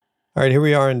All right, here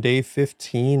we are on day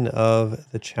 15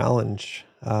 of the challenge.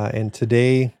 And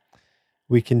today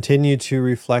we continue to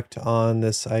reflect on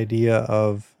this idea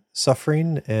of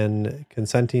suffering and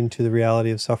consenting to the reality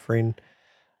of suffering.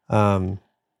 Um,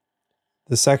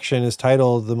 the section is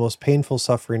titled, "The Most Painful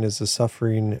Suffering is the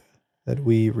Suffering that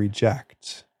We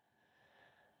Reject."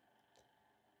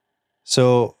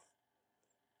 So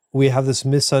we have this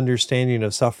misunderstanding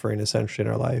of suffering essentially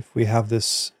in our life. We have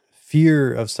this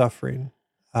fear of suffering.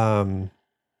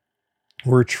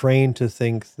 We're trained to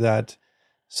think that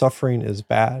suffering is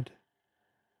bad.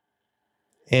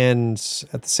 And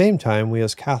at the same time, we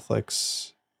as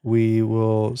Catholics, we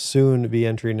will soon be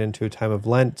entering into a time of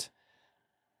Lent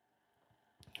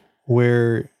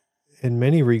where, in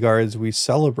many regards, we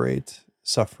celebrate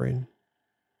suffering,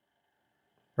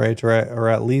 right? Or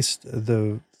at least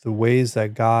the ways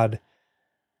that God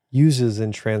uses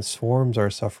and transforms our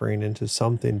suffering into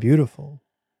something beautiful,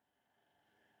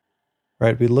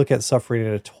 right? We look at suffering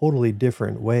in a totally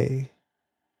different way.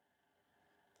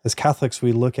 As Catholics,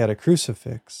 we look at a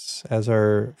crucifix as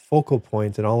our focal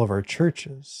point in all of our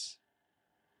churches.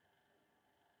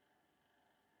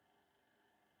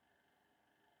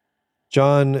 St.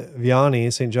 John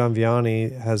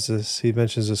Vianney has this, he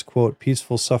mentions this quote,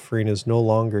 "Peaceful suffering is no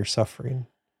longer suffering."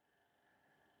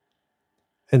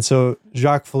 And so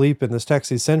Jacques Philippe in this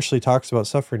text essentially talks about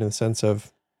suffering in the sense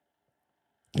of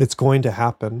it's going to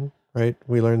happen, right?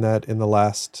 We learned that in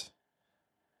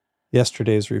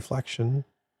yesterday's reflection.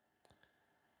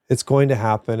 It's going to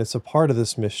happen. It's a part of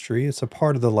this mystery. It's a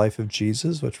part of the life of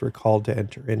Jesus, which we're called to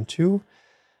enter into.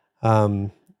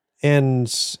 And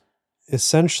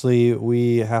essentially,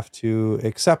 we have to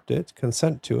accept it,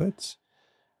 consent to it,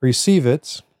 receive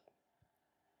it,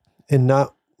 and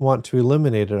not want to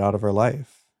eliminate it out of our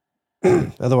life.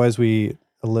 Otherwise, we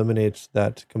eliminate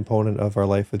that component of our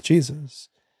life with Jesus,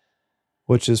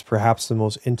 which is perhaps the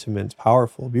most intimate,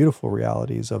 powerful, beautiful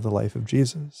realities of the life of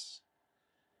Jesus.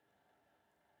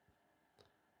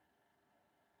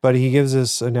 But he gives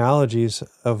us analogies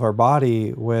of our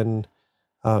body when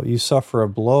you suffer a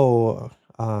blow,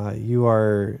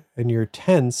 you're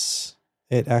tense,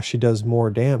 it actually does more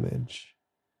damage.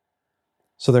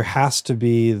 So there has to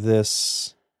be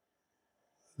this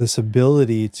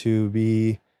ability to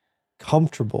be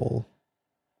comfortable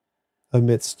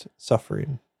amidst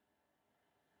suffering.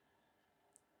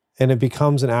 And it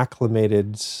becomes an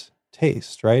acclimated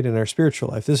taste, right, in our spiritual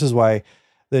life. This is why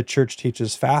the church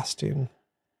teaches fasting.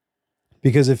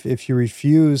 Because if you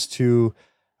refuse to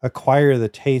acquire the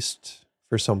taste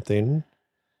for something,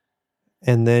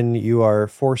 and then you are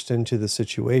forced into the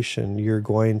situation, you're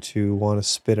going to want to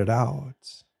spit it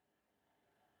out.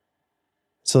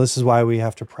 So this is why we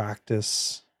have to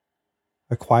practice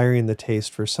acquiring the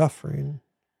taste for suffering.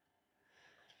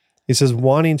 He says,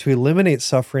 wanting to eliminate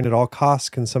suffering at all costs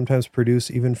can sometimes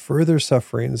produce even further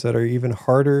sufferings that are even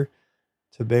harder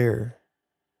to bear.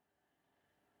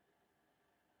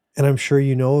 And I'm sure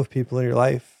you know of people in your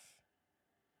life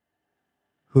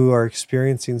who are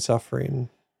experiencing suffering.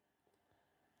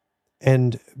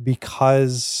 And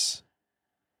because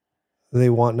they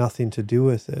want nothing to do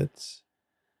with it,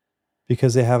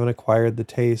 because they haven't acquired the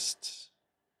taste,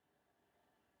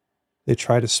 they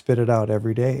try to spit it out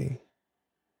every day.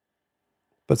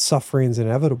 But suffering is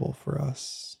inevitable for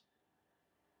us.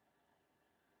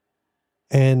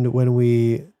 And when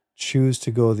we choose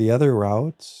to go the other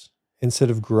route,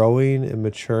 instead of growing and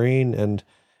maturing and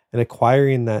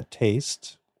acquiring that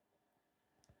taste,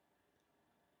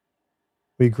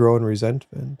 we grow in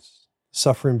resentment.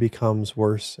 Suffering becomes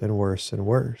worse and worse and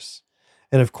worse.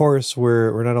 And of course,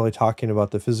 we're not only talking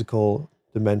about the physical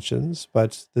dimensions,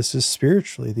 but this is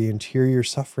spiritually. The interior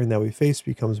suffering that we face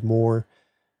becomes more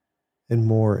and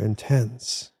more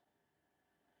intense.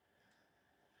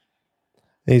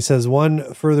 And he says,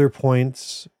 one further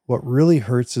point, what really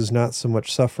hurts is not so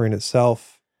much suffering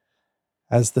itself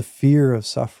as the fear of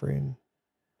suffering.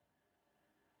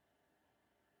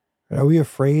 Are we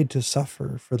afraid to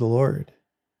suffer for the Lord?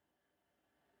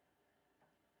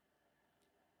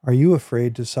 Are you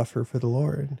afraid to suffer for the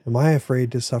Lord? Am I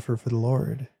afraid to suffer for the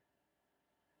Lord?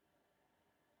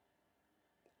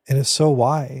 And if so,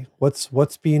 why?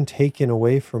 What's being taken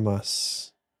away from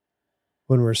us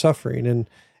when we're suffering? And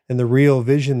the real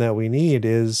vision that we need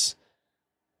is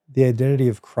the identity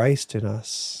of Christ in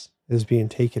us is being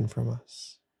taken from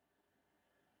us.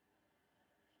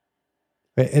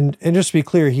 And just to be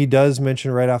clear, he does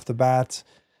mention right off the bat,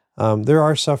 there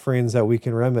are sufferings that we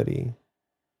can remedy,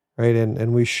 right?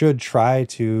 And we should try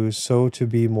to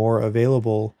be more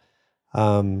available,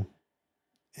 and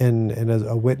as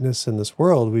a witness in this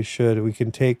world. We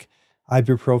can take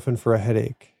ibuprofen for a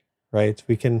headache, right?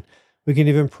 We can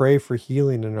even pray for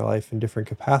healing in our life in different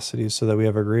capacities so that we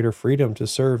have a greater freedom to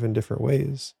serve in different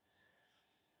ways.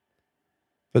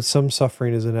 But some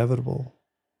suffering is inevitable.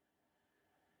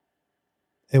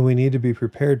 And we need to be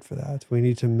prepared for that. We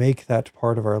need to make that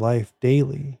part of our life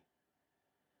daily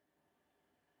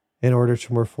in order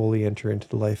to more fully enter into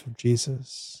the life of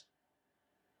Jesus.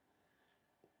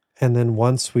 And then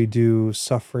once we do,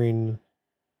 suffering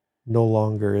no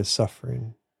longer is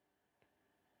suffering.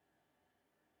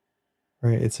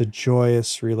 Right? It's a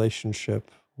joyous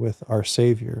relationship with our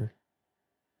Savior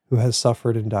who has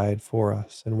suffered and died for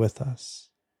us and with us.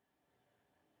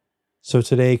 So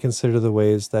today, consider the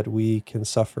ways that we can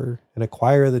suffer and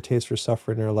acquire the taste for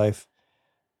suffering in our life,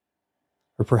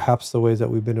 or perhaps the ways that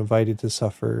we've been invited to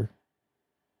suffer,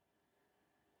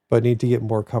 but need to get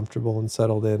more comfortable and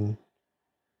settled in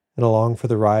and along for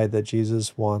the ride that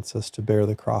Jesus wants us to bear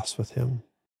the cross with him.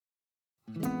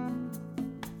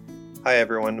 Hi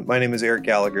everyone, my name is Eric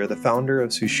Gallagher, the founder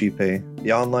of Suscipe,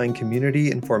 the online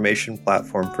community and formation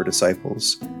platform for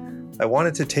disciples. I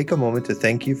wanted to take a moment to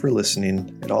thank you for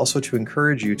listening and also to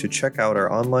encourage you to check out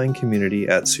our online community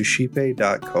at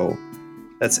suscipe.co.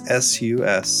 That's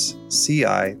suscipe.co.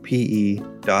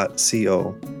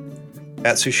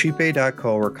 At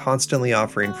suscipe.co, we're constantly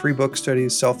offering free book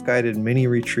studies, self-guided mini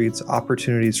retreats,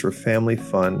 opportunities for family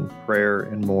fun, prayer,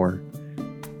 and more.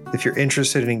 If you're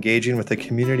interested in engaging with a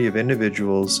community of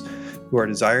individuals who are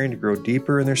desiring to grow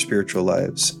deeper in their spiritual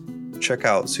lives, check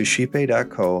out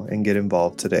suscipe.co and get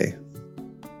involved today.